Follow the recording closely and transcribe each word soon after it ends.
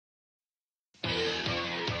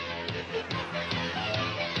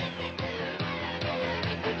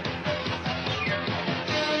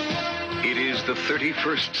the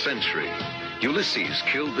 31st century, Ulysses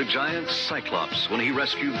killed the giant Cyclops when he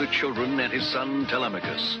rescued the children and his son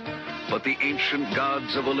Telemachus. But the ancient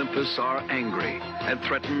gods of Olympus are angry and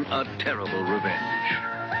threaten a terrible revenge.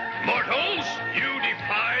 Mortals, you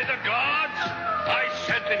defy the gods? I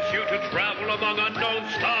sentence you to travel among unknown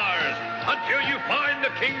stars. Until you find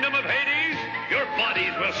the kingdom of Hades, your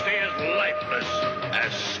bodies will stay as lifeless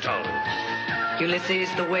as stone. Ulysses,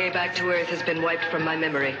 the way back to Earth has been wiped from my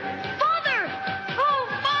memory. Father! Oh,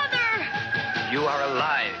 Father! You are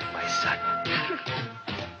alive, my son.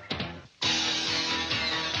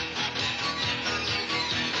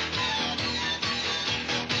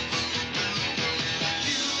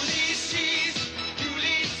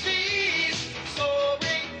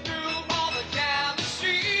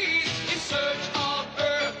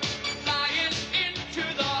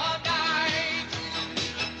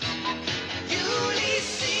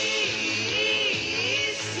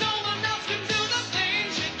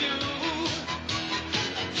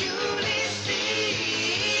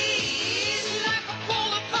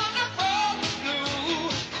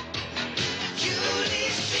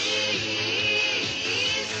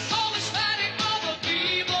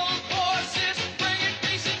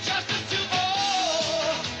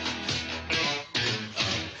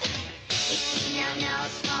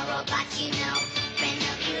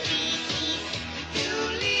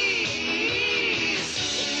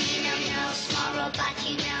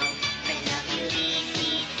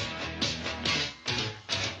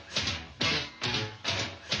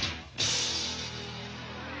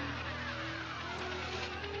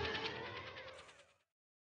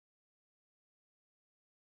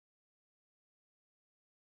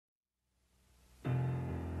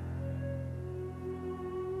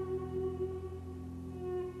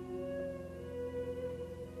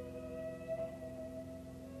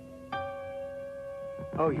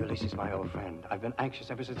 Oh, Ulysses, my old friend. I've been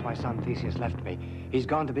anxious ever since my son Theseus left me. He's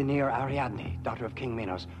gone to be near Ariadne, daughter of King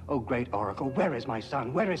Minos. Oh, great oracle, where is my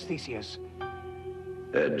son? Where is Theseus?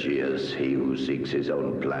 Aegeus, he who seeks his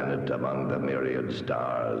own planet among the myriad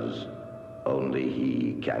stars. Only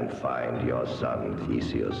he can find your son,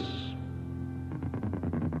 Theseus.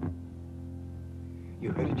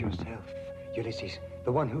 You heard it yourself, Ulysses.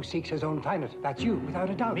 The one who seeks his own planet. That's you, without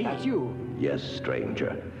a doubt. Me? That's you. Yes,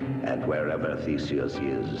 stranger. And wherever Theseus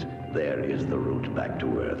is, there is the route back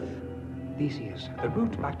to Earth. Theseus, the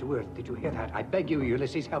route back to Earth. Did you hear that? I beg you,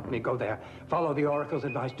 Ulysses, help me go there. Follow the oracle's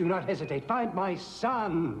advice. Do not hesitate. Find my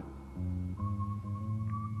son.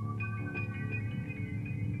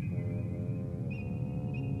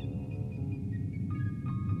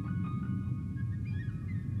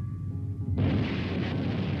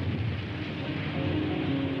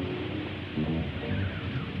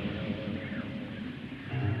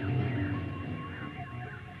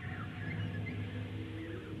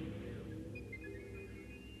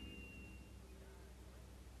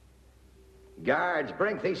 Guards,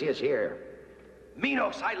 bring Theseus here.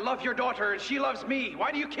 Minos, I love your daughter and she loves me.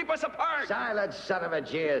 Why do you keep us apart? Silence, son of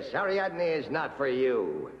Aegeus. Ariadne is not for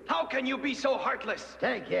you. How can you be so heartless?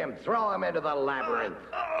 Take him, throw him into the labyrinth.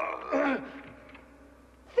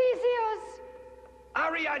 Theseus!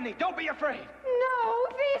 Ariadne, don't be afraid. No,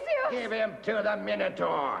 Theseus! Give him to the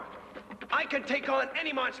Minotaur. I can take on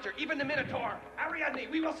any monster, even the Minotaur. Ariadne,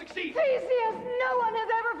 we will succeed. Theseus, no one has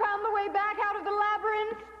ever found the way back out of the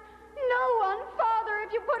labyrinth. No one. Father,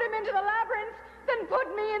 if you put him into the labyrinth, then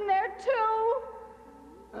put me in there too.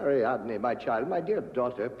 Ariadne, my child, my dear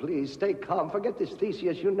daughter, please stay calm. Forget this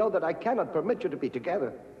Theseus. You know that I cannot permit you to be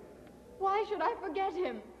together. Why should I forget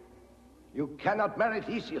him? You cannot marry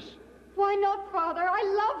Theseus. Why not, Father? I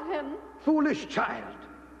love him. Foolish child.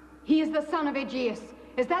 He is the son of Aegeus.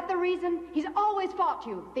 Is that the reason? He's always fought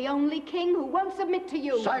you, the only king who won't submit to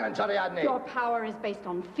you. Silence, Ariadne. Your power is based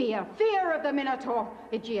on fear. Fear of the Minotaur.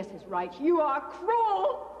 Aegeus is right. You are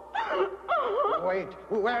cruel. Wait,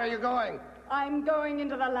 where are you going? I'm going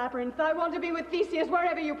into the labyrinth. I want to be with Theseus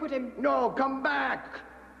wherever you put him. No, come back.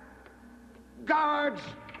 Guards!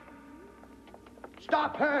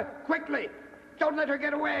 Stop her, quickly. Don't let her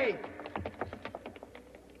get away.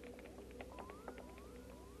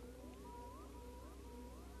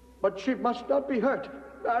 But she must not be hurt.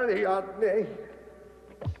 Ariadne.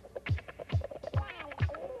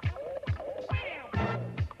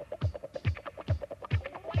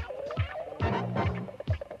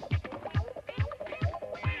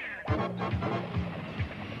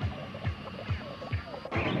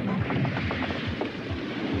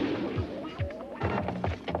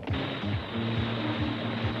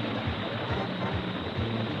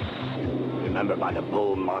 Remember, by the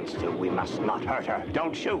bull monster, we must not hurt her.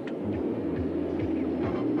 Don't shoot.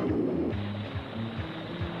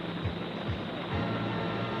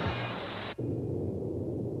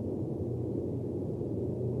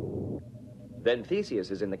 Then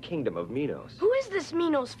Theseus is in the kingdom of Minos. Who is this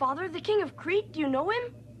Minos, Father? The king of Crete? Do you know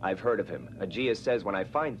him? I've heard of him. Aegeus says when I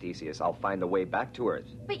find Theseus, I'll find the way back to Earth.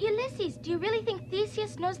 But Ulysses, do you really think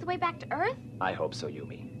Theseus knows the way back to Earth? I hope so,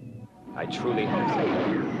 Yumi. I truly hope so.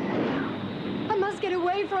 I must get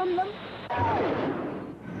away from them.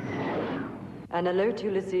 An alert,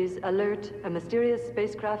 Ulysses. Alert. A mysterious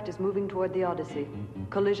spacecraft is moving toward the Odyssey.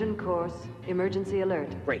 Collision course. Emergency alert.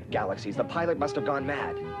 Great galaxies, the pilot must have gone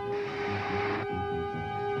mad.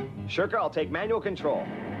 Shirka, I'll take manual control.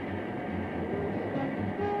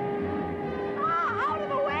 Out of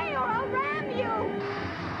the way or I'll ram you!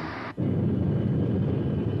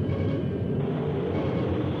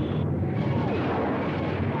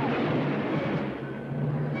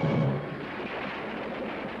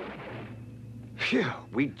 Phew,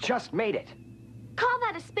 we just made it. Call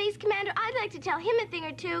that a space commander. I'd like to tell him a thing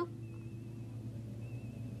or two.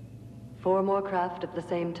 4 more craft of the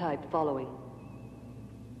same type following.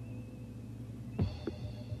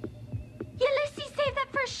 Ulysses, save that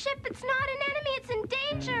first ship. It's not an enemy. It's in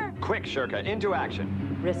danger. Quick, Shirka, into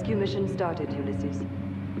action. Rescue mission started, Ulysses.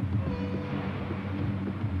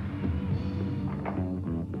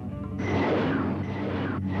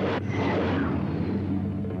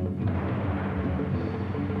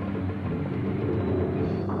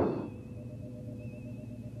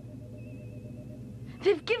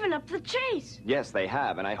 They've given up the chase. Yes, they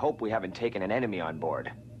have, and I hope we haven't taken an enemy on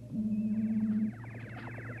board.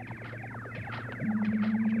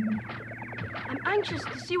 I'm anxious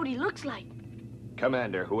to see what he looks like.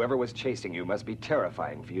 Commander, whoever was chasing you must be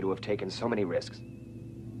terrifying for you to have taken so many risks.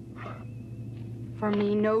 For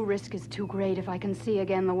me, no risk is too great if I can see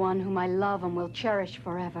again the one whom I love and will cherish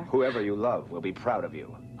forever. Whoever you love will be proud of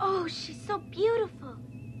you. Oh, she's so beautiful.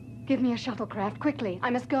 Give me a shuttlecraft, quickly.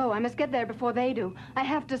 I must go. I must get there before they do. I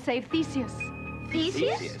have to save Theseus.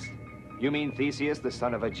 Theseus? You mean Theseus, the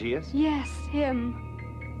son of Aegeus? Yes, him.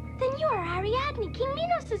 Then you're Ariadne, King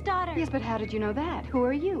Minos' daughter. Yes, but how did you know that? Who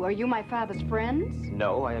are you? Are you my father's friends?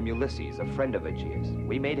 No, I am Ulysses, a friend of Aegeus.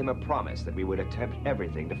 We made him a promise that we would attempt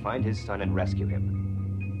everything to find his son and rescue him.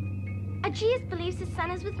 Aegeus believes his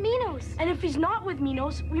son is with Minos. And if he's not with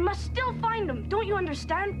Minos, we must still find him. Don't you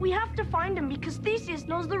understand? We have to find him because Theseus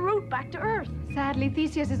knows the route back to Earth. Sadly,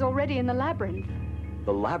 Theseus is already in the Labyrinth.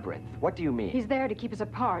 The Labyrinth? What do you mean? He's there to keep us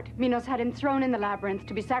apart. Minos had him thrown in the Labyrinth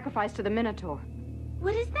to be sacrificed to the Minotaur.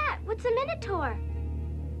 What is that? What's a Minotaur?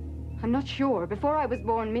 I'm not sure. Before I was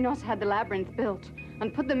born, Minos had the Labyrinth built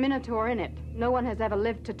and put the Minotaur in it. No one has ever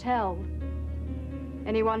lived to tell.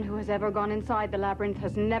 Anyone who has ever gone inside the Labyrinth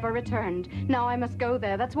has never returned. Now I must go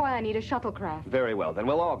there. That's why I need a shuttlecraft. Very well, then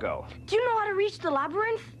we'll all go. Do you know how to reach the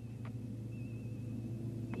Labyrinth?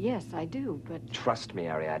 Yes, I do, but... Trust me,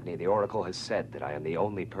 Ariadne. The Oracle has said that I am the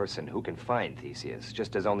only person who can find Theseus,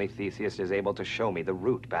 just as only Theseus is able to show me the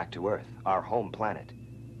route back to Earth, our home planet.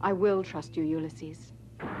 I will trust you, Ulysses.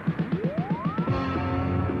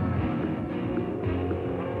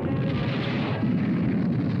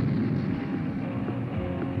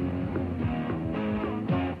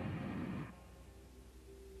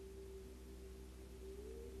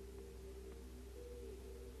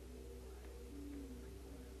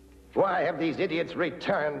 Why have these idiots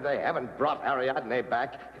returned? They haven't brought Ariadne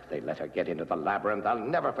back. If they let her get into the Labyrinth, I'll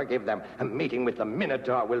never forgive them. A meeting with the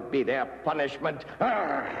Minotaur will be their punishment.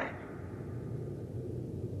 Arrgh!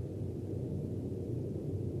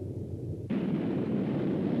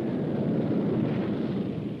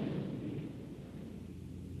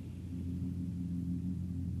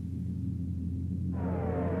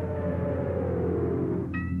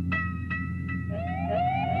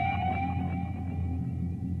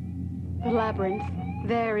 The Labyrinth.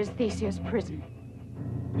 There is Theseus' prison.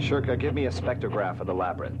 Shirka, give me a spectrograph of the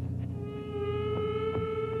Labyrinth.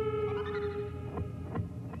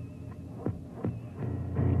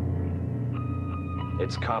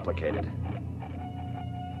 It's complicated.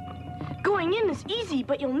 Going in is easy,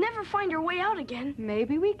 but you'll never find your way out again.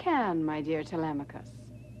 Maybe we can, my dear Telemachus.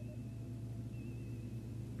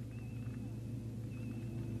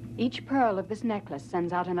 Each pearl of this necklace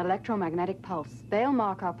sends out an electromagnetic pulse. They'll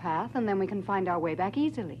mark our path, and then we can find our way back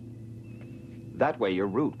easily. That way your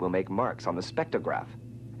route will make marks on the spectrograph,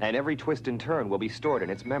 and every twist and turn will be stored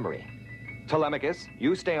in its memory. Telemachus,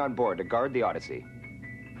 you stay on board to guard the Odyssey.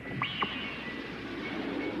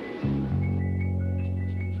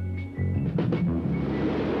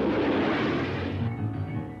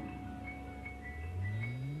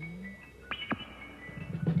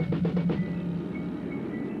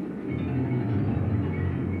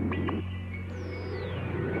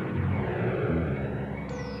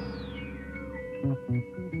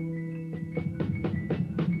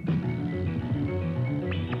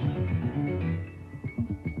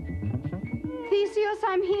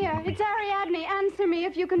 I'm here. It's Ariadne. Answer me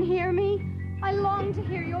if you can hear me. I long to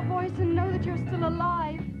hear your voice and know that you're still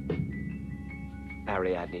alive.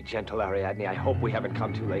 Ariadne, gentle Ariadne, I hope we haven't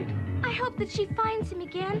come too late. I hope that she finds him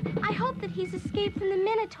again. I hope that he's escaped from the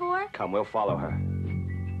Minotaur. Come, we'll follow her.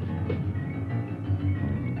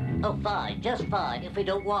 Oh, fine, just fine, if we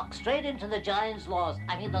don't walk straight into the giant's jaws.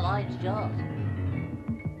 The lion's jaws.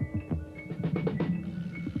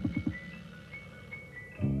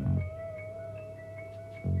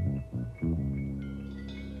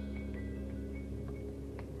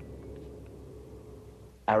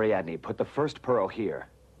 Ariadne, put the first pearl here.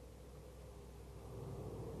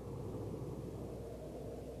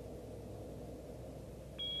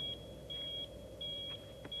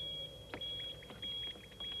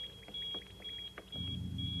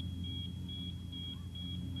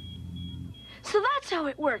 So that's how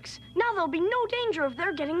it works. Now there'll be no danger of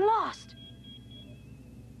their getting lost.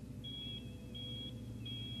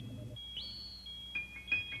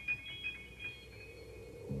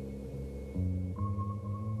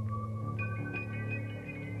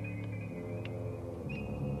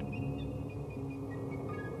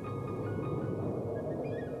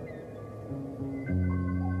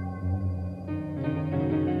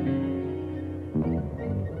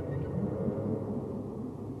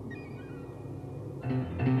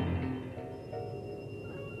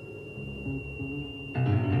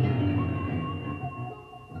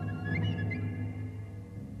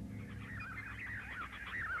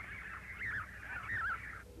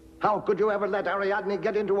 How could you ever let Ariadne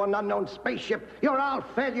get into an unknown spaceship? You're all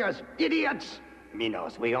failures, idiots!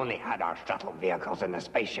 Minos, we only had our shuttle vehicles and the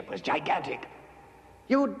spaceship was gigantic.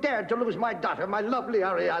 You dared to lose my daughter, my lovely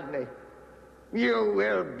Ariadne. You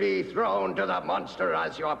will be thrown to the monster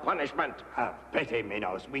as your punishment. Have pity,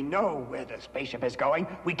 Minos. We know where the spaceship is going.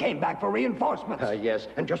 We came back for reinforcements. Yes,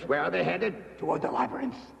 and just where are they headed? Toward the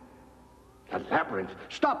Labyrinth. The Labyrinth?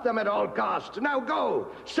 Stop them at all costs. Now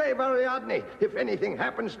go! Save Ariadne. If anything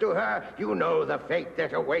happens to her, you know the fate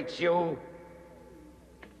that awaits you.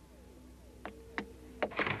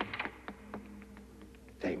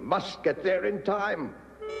 They must get there in time.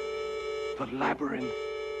 The Labyrinth.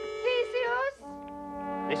 Theseus!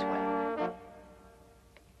 This way.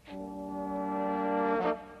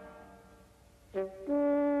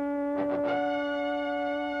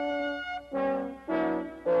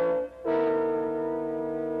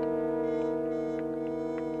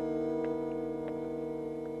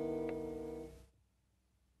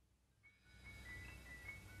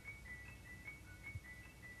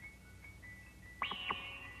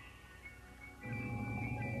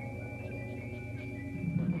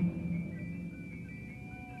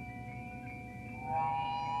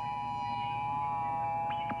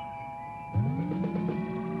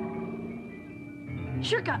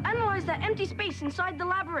 Shirka, analyze that empty space inside the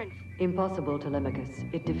labyrinth. Impossible, Telemachus.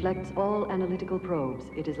 It deflects all analytical probes.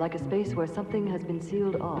 It is like a space where something has been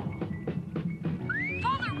sealed off.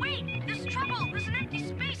 Father, wait! There's trouble! There's an empty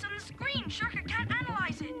space on the screen! Shirka can't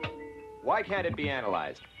analyze it! Why can't it be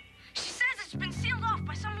analyzed? She says it's been sealed off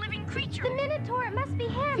by some living creature! The Minotaur, it must be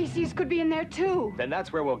him! Theseus could be in there too! Then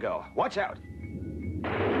that's where we'll go. Watch out!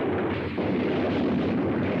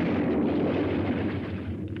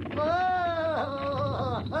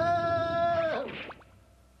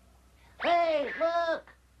 Hey,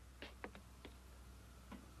 look!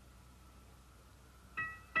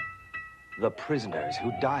 The prisoners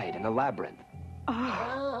who died in the labyrinth.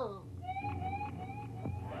 Oh.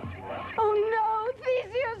 Oh no!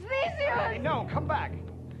 Theseus! Theseus! Hey, no, come back!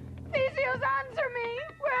 Theseus, answer me!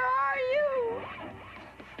 Where are you?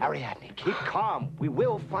 Ariadne, keep calm. We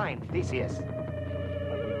will find Theseus.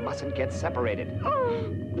 But we mustn't get separated.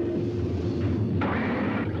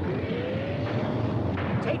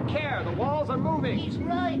 Take care, the walls are moving. He's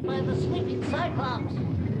right by the sleeping Cyclops.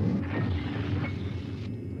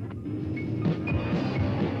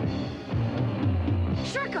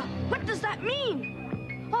 Shirka, what does that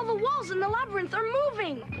mean? All the walls in the labyrinth are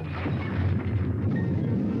moving!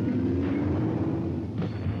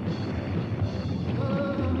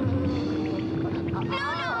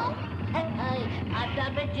 No! Hey, I've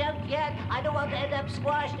not been jumped yet. I don't want to end up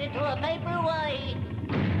squashed into a paperweight.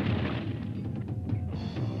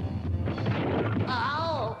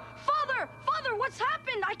 Ow! Father! Father, what's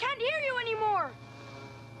happened? I can't hear you anymore!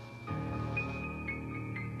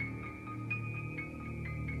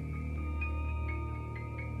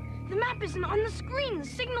 The map isn't on the screen. The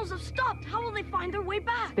signals have stopped. How will they find their way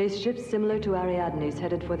back? Spaceships similar to Ariadne's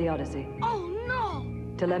headed for the Odyssey. Oh, no!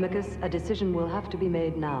 Telemachus, a decision will have to be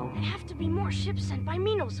made now. There have to be more ships sent by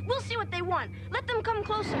Minos. We'll see what they want. Let them come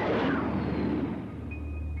closer.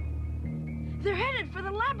 They're headed for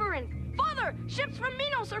the Labyrinth. Father, ships from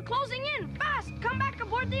Minos are closing in. Fast, come back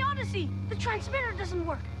aboard the Odyssey. The transmitter doesn't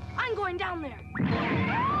work. I'm going down there.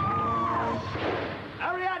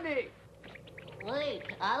 Ariadne! Wait,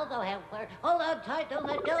 I'll go help her. Hold on tight to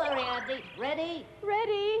the door, Ariadne. Ready?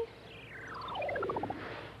 Ready?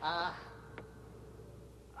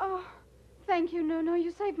 Oh, thank you, Nuno.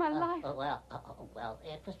 You saved my life. Well,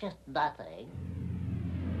 it was just nothing.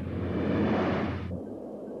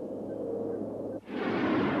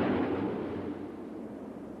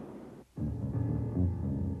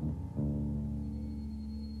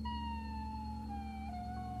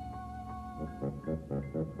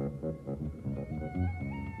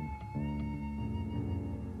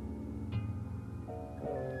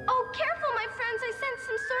 Oh, careful, my friends. I sense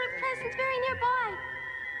some sort of presence very nearby.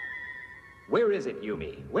 Where is it,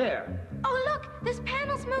 Yumi? Where? Oh, look! This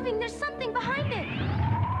panel's moving. There's something behind it.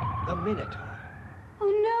 The Minotaur. Oh,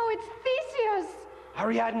 no, it's Theseus!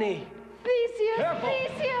 Ariadne! Theseus! Careful.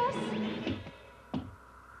 Theseus!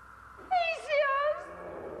 Theseus!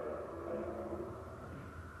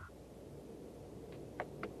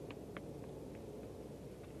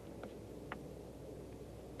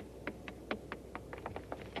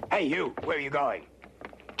 Hey, you, where are you going?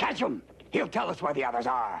 Catch him! He'll tell us where the others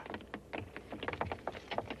are.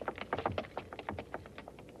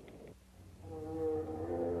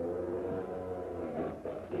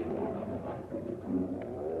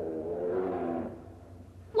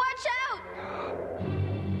 Watch out!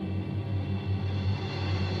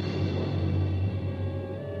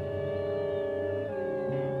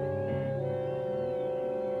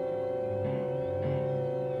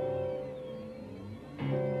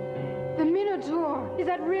 The Minotaur! Is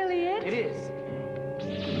that really it? It is.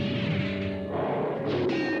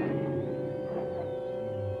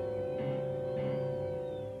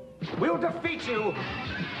 We'll defeat you!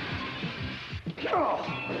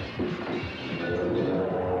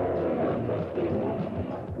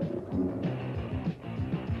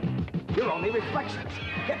 You're only reflections.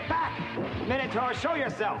 Get back! Minotaur, show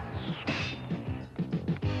yourself!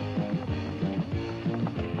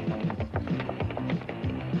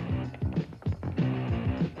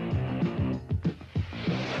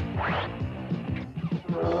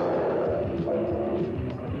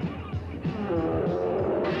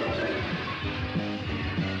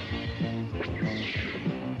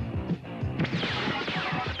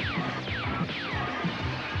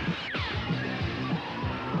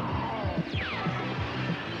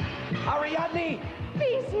 Ariadne!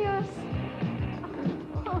 Theseus!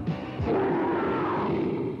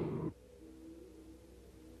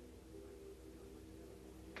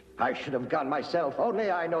 I should have gone myself.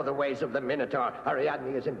 Only I know the ways of the Minotaur.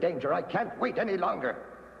 Ariadne is in danger. I can't wait any longer.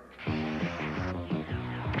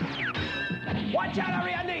 Watch out,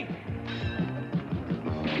 Ariadne!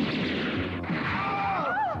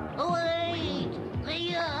 Wait!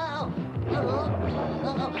 Leo!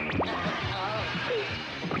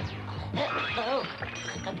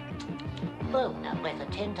 Not with a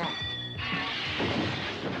tinta.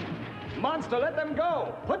 Monster, let them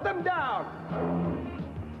go! Put them down!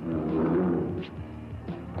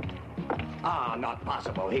 Ah, not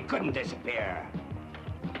possible. He couldn't disappear.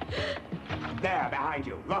 There, behind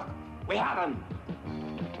you. Look, we have him.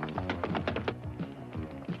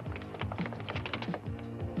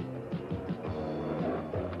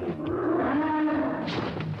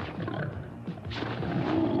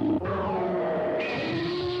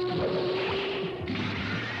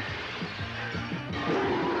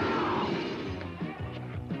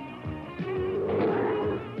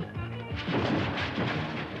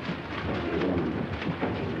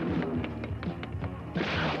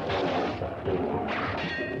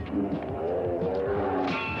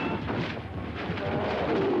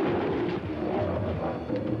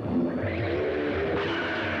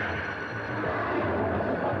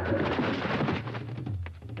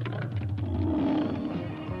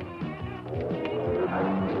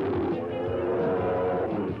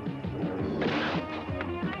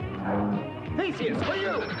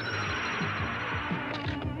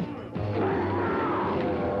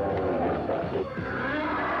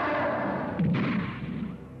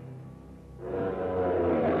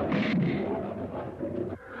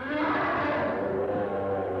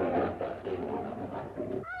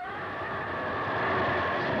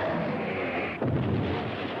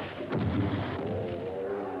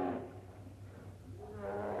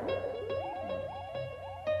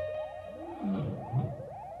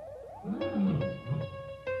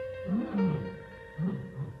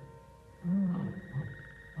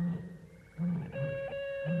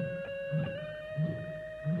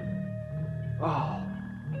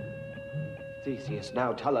 Theseus,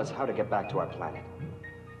 now tell us how to get back to our planet.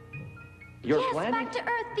 Your yes, planet? back to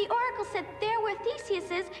Earth. The Oracle said there where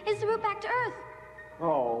Theseus is the route back to Earth.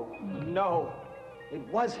 Oh, no. It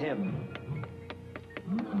was him.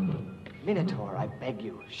 Minotaur, I beg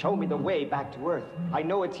you, show me the way back to Earth. I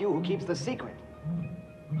know it's you who keeps the secret.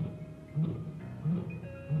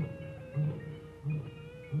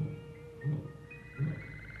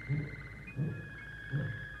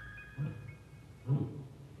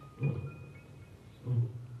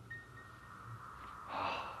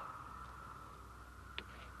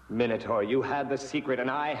 Minotaur, you had the secret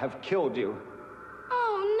and I have killed you.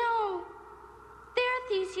 Oh, no.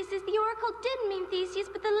 There, Theseus is. The Oracle didn't mean Theseus,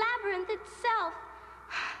 but the Labyrinth itself.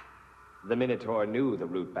 The Minotaur knew the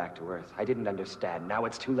route back to Earth. I didn't understand. Now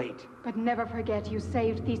it's too late. But never forget, you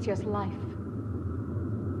saved Theseus' life.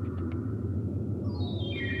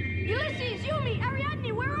 Ulysses, Yumi,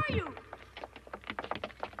 Ariadne, where are you?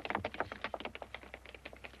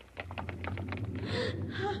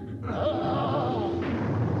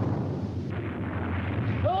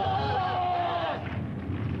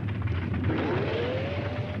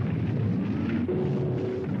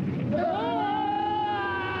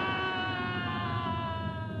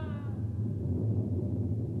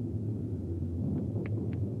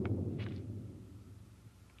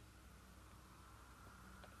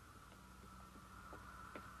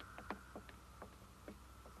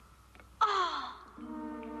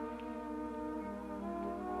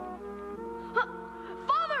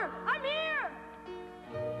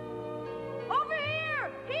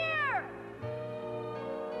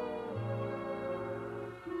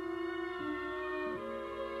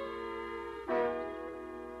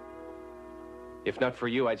 If not for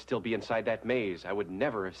you, I'd still be inside that maze. I would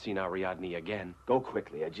never have seen Ariadne again. Go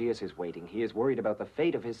quickly. Aegeus is waiting. He is worried about the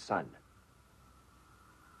fate of his son.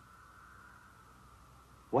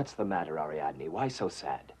 What's the matter, Ariadne? Why so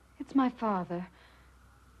sad? It's my father.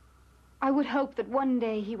 I would hope that one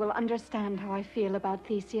day he will understand how I feel about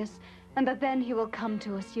Theseus, and that then he will come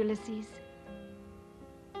to us, Ulysses.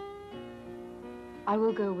 I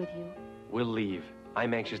will go with you. We'll leave.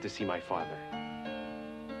 I'm anxious to see my father.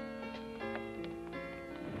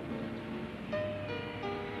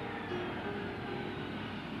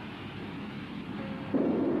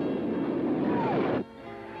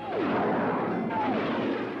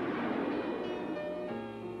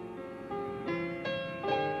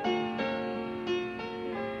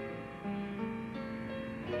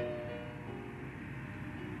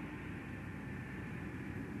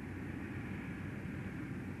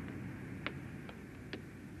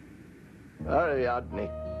 Ariadne,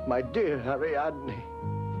 my dear Ariadne.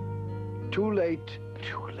 Too late,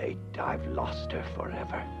 I've lost her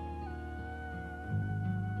forever.